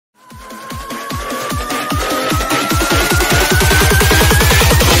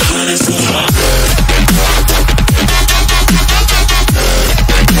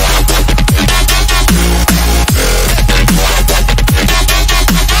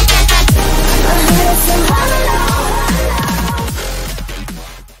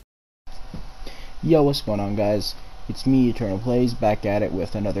Yo, what's going on, guys? It's me, Eternal Plays, back at it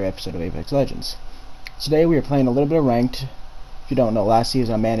with another episode of Apex Legends. Today we are playing a little bit of ranked. If you don't know, last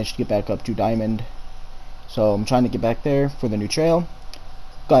season I managed to get back up to Diamond, so I'm trying to get back there for the new trail.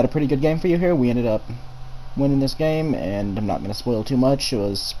 Got a pretty good game for you here. We ended up winning this game, and I'm not going to spoil too much. It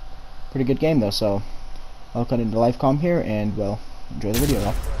was a pretty good game though, so I'll cut into live comm here, and well, enjoy the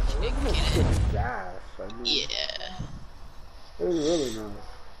video. Yeah. It was really nice.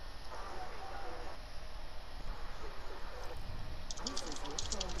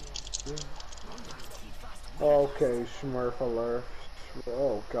 Okay, Smurf alert.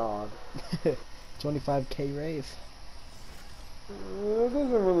 Oh god. 25k rave. It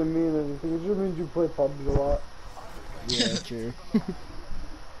doesn't really mean anything. It just means you play PUBG a lot. Yeah, true.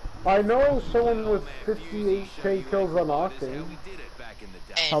 I know someone with 58k kills on Octane.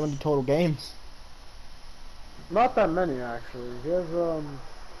 How many total games? Not that many actually. He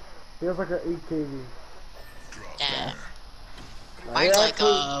has like an 8 KD. Damn. Mine's like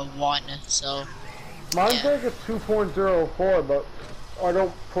a 1, so. Mine's like a 2.04, but I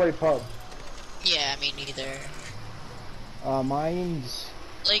don't play PUBG. Yeah, me neither. Mine's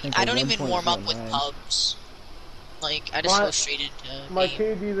like I don't even warm up with pubs. Like I just go straight into my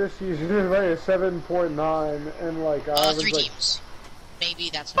game. KD this season is like a 7.9, and like I 3 like, teams. Maybe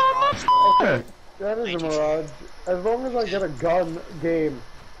that's a mirage. Okay, that is a mirage. As long as I get a gun, game,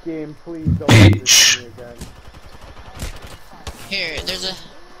 please don't do this to me again. Here, there's a.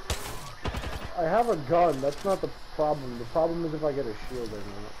 I have a gun. That's not the problem. The problem is if I get a shield or not.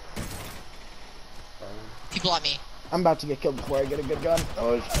 People at me. I'm about to get killed before I get a good gun.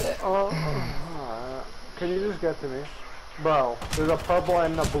 Oh shit. Can you just get to me? Bro, there's a purple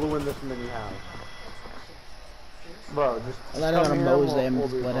and a blue in this mini house. Bro, just I don't want to Mo's them, we'll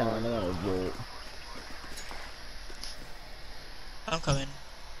but I don't know. Good. I'm coming.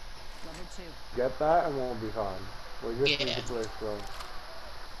 Get that and we'll be fine. We just need to play slow.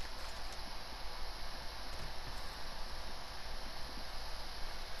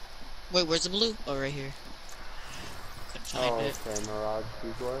 Wait, where's the blue? Oh, right here. Couldn't find it. Okay, Mirage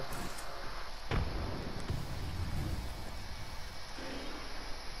decoy.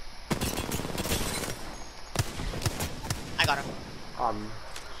 I got him.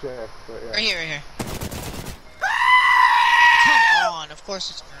 Sick, but yeah. Right here, right here. Come on, of course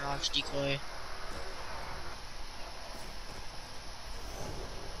it's Mirage decoy.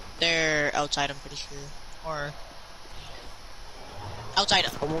 They're outside, I'm pretty sure. Or... outside.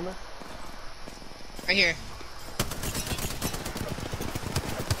 Come on, man. Right here.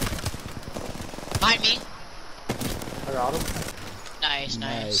 Behind me. I got him.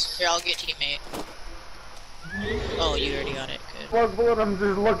 Nice. Here, I'll get teammate. Oh, you already got it. Good. Look, but I'm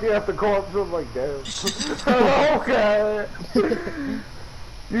just looking at the corpse. I'm like, damn. Okay.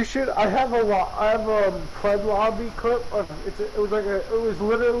 You should. I have a PRED lobby clip. It was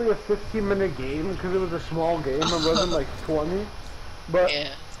literally a 15-minute game because it was a small game. It wasn't like 20, but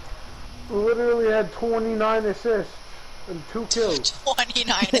literally had 29 assists and 2 kills.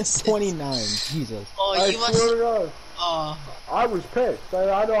 29 assists. 29. Jesus. Oh, I you must. Swear to God. Oh. I was pissed.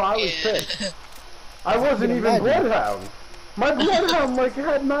 I know I was pissed. I wasn't even Bloodhound. My Bloodhound like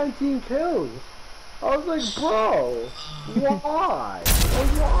had 19 kills. I was like, bro, why?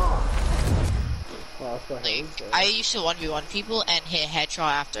 Why? Like, I used to 1v1 people and hit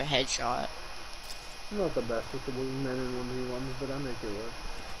headshot after headshot. I'm not the best with the wingmen and 1v1s, but I make it work.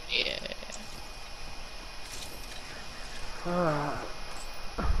 Yeah.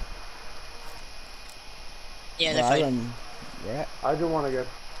 Yeah, they're fighting. Yeah. I just want to get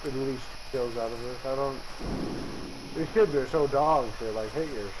at least kills out of this. I don't. These kids are so dogs. They like hit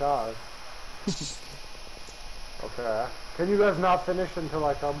your shot. Okay. Can you guys not finish until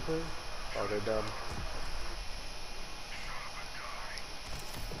I come, please? Oh, they're done.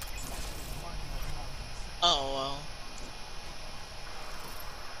 Oh well.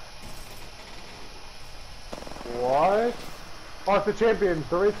 What? Oh, it's the champion.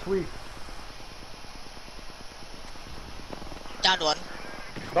 Very sweet. Downed one.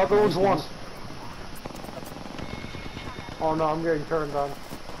 The other one's one. Oh no, I'm getting turned on.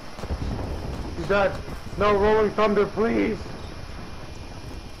 He's dead. No, Rolling Thunder, please.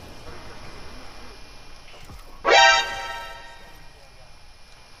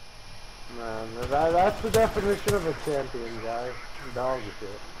 Man, that's the definition of a champion, guy. Dog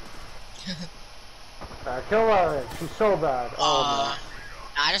shit. Kill her. She's so bad. Oh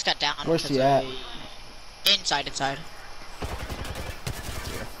no, I just got down. Where's she at? Inside.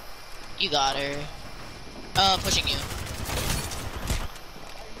 You got her. Pushing you.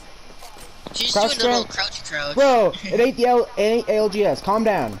 She's doing a little crouch. Bro, it ain't ALGS. Calm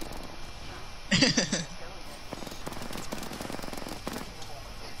down.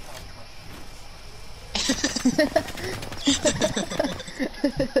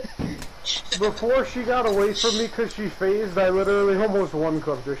 Before she got away from me because she phased, I literally almost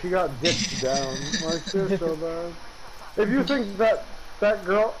one-clipped her. She got dipped down. Like, she's so bad. If you think that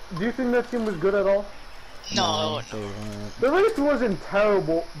girl, do you think that team was good at all? No. The race wasn't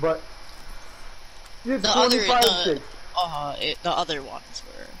terrible, but you had 25 kills. The other ones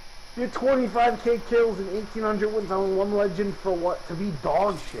were. You had 25k kills and 1800 wins on one legend for what? To be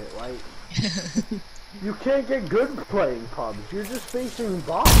dog shit, like. You can't get good playing pubs. You're just facing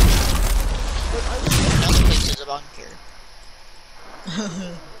bots. Another place is a bunker.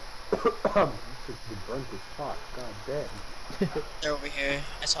 The burnt as fuck. God damn. They're over here.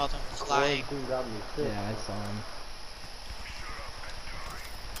 I saw them flying. Yeah, I saw them.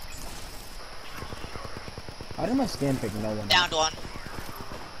 How did my scan pick no one? Downed one.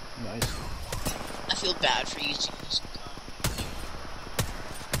 Nice. I feel bad for using this gun.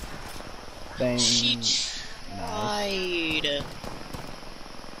 Dang. She tried. Nice.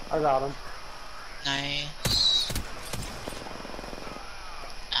 I got him. Nice.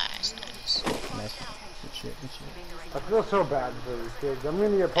 Nice. Nice. Good shit. I feel so bad for these kids. I'm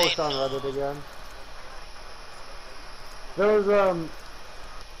gonna get posted on Reddit again. There was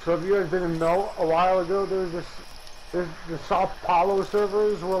so if you guys didn't know, a while ago there was the Sao Paulo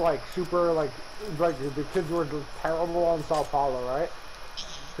servers were like super like the kids were terrible on Sao Paulo, right?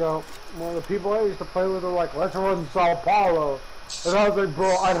 So one of the people I used to play with were like, let's run Sao Paulo, and I was like,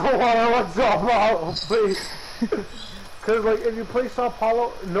 bro, I don't want to run Sao Paulo, please. Cause like if you play Sao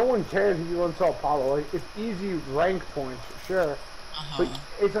Paulo, no one cares if you run Sao Paulo. Like it's easy rank points, sure, but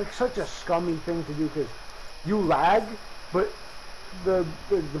it's like such a scummy thing to do because you lag, but the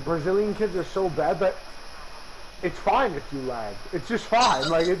Brazilian kids are so bad that it's fine if you lag. It's just fine.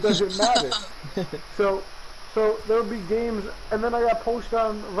 Like it doesn't matter. So there'll be games, and then I got posted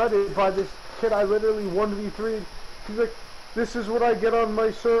on Reddit by this kid I literally 1v3'd. He's like, this is what I get on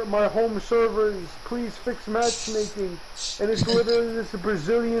my home servers. Please fix matchmaking. And it's literally this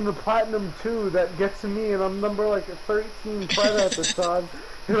Brazilian Platinum 2 that gets to me, and I'm number like 13 PRED at the time.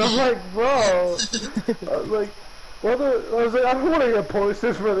 And I'm like, bro. I was like, I don't want to get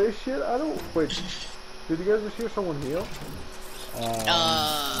posted for this shit. I don't. Wait, did you guys just hear someone heal?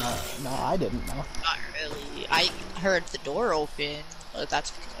 No, I didn't know. Not really. I heard the door open, but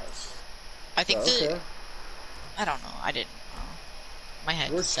that's because I think I don't know. I didn't know. My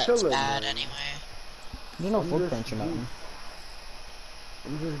headset's bad anyway. There's no footprints or nothing.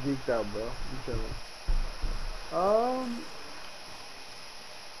 I'm just geeked out, bro. I'm chilling.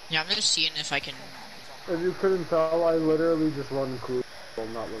 Yeah, I'm just seeing if I can. If you couldn't tell, I literally just run cool while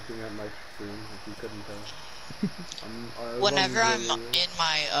not looking at my screen. If you couldn't tell. Whenever I'm in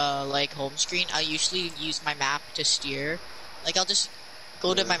my like home screen, I usually use my map to steer. Like I'll just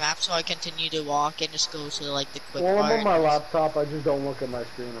go to my map so I continue to walk and just go to like the quick part. I'm on my laptop. I just don't look at my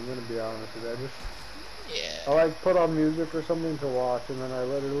screen. I'm gonna be honest with you. I like put on music or something to watch, and then I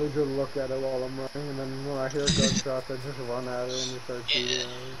literally just look at it while I'm running. And then when I hear gunshots, I just run at it and just start shooting.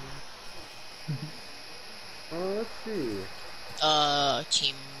 Let's see.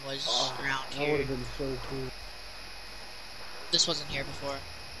 Team was around that here. That would have been so cool. This wasn't here before.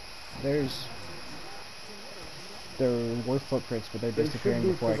 There were footprints, but they're disappearing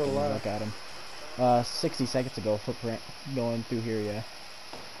before I can look at them. 60 seconds ago, footprint going through here, yeah.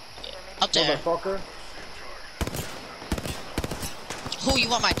 Up there. Motherfucker. Oh, you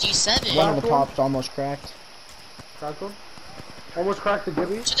want my G7? One of the pops almost cracked. Cracked one? Almost cracked the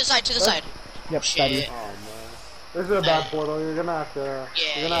gibby? To the side. Yep, steady. Oh man. This is a bad portal. You're gonna have to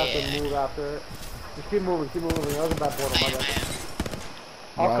move after it. Just keep moving. That was a bad portal, my bad.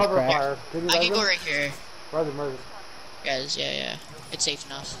 I'll cover fire. I can go right here. Merge. Guys, yeah. It's safe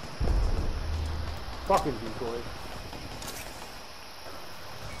enough. Fucking decoy.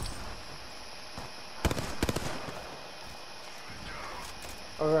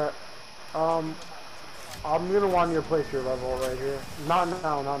 Okay. I'm gonna want you to place your level right here. Not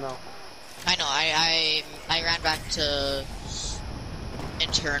now. I know, I ran back to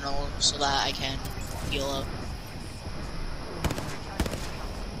internal so that I can heal up.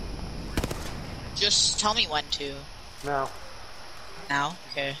 Just tell me when to. Now?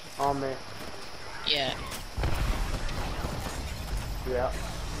 Okay. On me. Yeah. Yeah.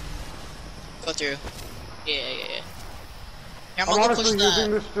 Go through. Yeah. Here, I'm honestly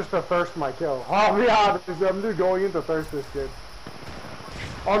using this just to thirst my kill. I'll be honest, I'm just going in to thirst this kid.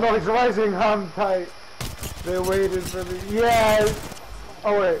 Oh no, he's rising, I'm tight. They waited for me. Yes!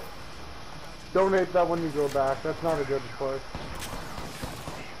 Oh wait. Donate that when you go back. That's not a good place.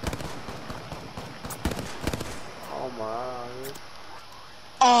 on.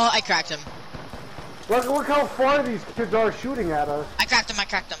 Oh, I cracked him. Look how far these kids are shooting at us. I cracked him.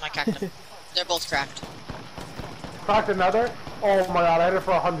 They're both cracked. Cracked another? Oh my god, I hit it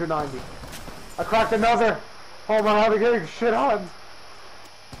for 190. I cracked another! Oh my god, I'm getting shit on!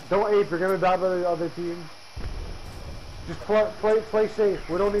 Don't ape, you're gonna die by the other team. Just play safe,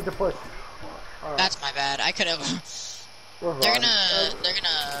 we don't need to push. Right. That's my bad, I could've... They're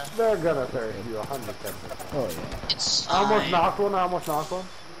gonna thirst you 110%. Oh yeah. It's I almost knocked one,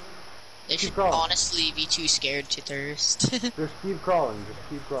 They should honestly be too scared to thirst. Just keep crawling.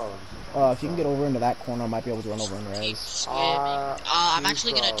 If you can get over into that corner, I might be able to run over and res. I'm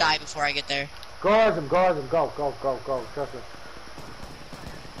actually gonna die before I get there. Go, go. Trust me.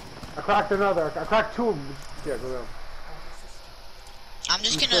 I cracked another. I cracked two of them. Yeah, go down. I'm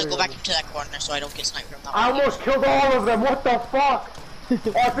just gonna go back into that corner so I don't get sniped from that. I almost killed all of them. What the fuck? Oh,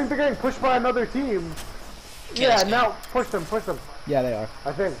 I think they're getting pushed by another team. Okay, yeah, now push them. Yeah, they are.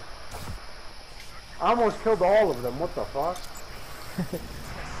 I think. I almost killed all of them. What the fuck?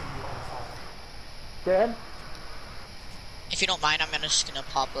 Scan? If you don't mind, I'm just gonna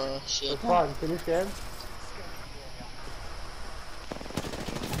pop a shield. It's fine. Can you scan?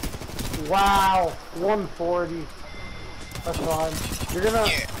 Wow, 140. That's fine. You're gonna...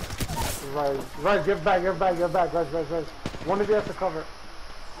 Rise, give back. Rise. One of you has to cover.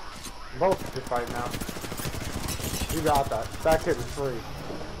 Both just fight now. You got that. That kid is free.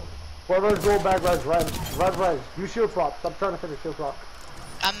 Whoever's go back, res. You shield swap. Stop trying to finish shield swap.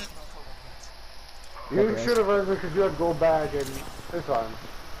 You should have res because you had go back and it's fine.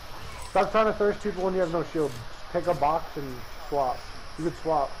 Stop trying to thirst people when you have no shield. Take a box and swap. You could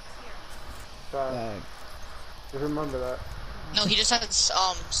swap. Just remember that. No, he just has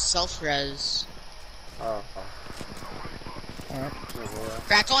self-res. Oh. Alright.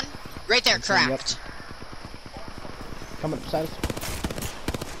 Cracked one? Right there, cracked. Come up beside us.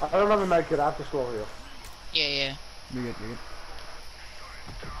 I don't have a med kit, I have to slow you. Yeah. You're good.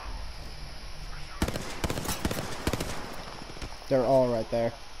 They're all right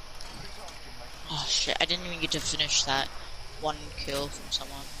there. Oh shit, I didn't even get to finish that one kill from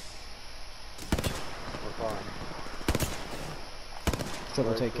someone. We're fine.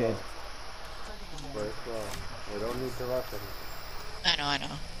 Triple take kid. Very slow. We don't need to rush anything. I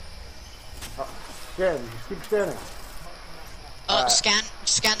know. Scan, just keep scanning.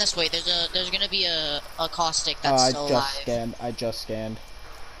 Scan this way. There's gonna be a caustic that's still alive. I just scanned.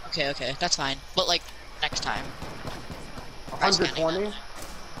 Okay, that's fine. But like next time. 120.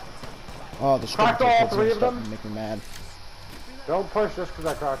 Oh, the cracked all three of them. Make me mad. Don't push just because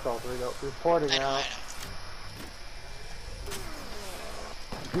I cracked all three. Though. Reporting out.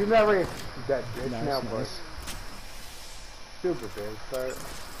 You never dead bitch. Nice, now push. Stupid bitch. Start.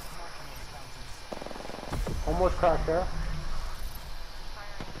 Almost cracked there.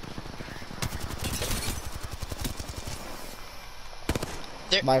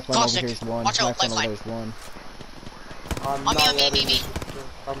 Lifeline over here is one. Watch out, Lifeline over there is one. On me.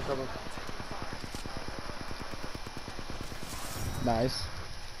 I'm coming. Nice.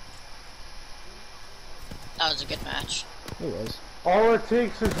 That was a good match. It was. All it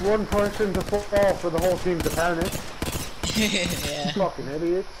takes is one person to fall for the whole team to panic. Yeah. Fucking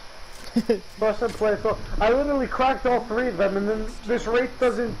idiots. Plus I play so I literally cracked all three of them, and then this Wraith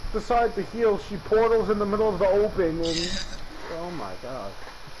doesn't decide to heal. She portals in the middle of the open, and oh my god.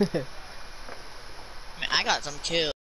 Man, I got some kills.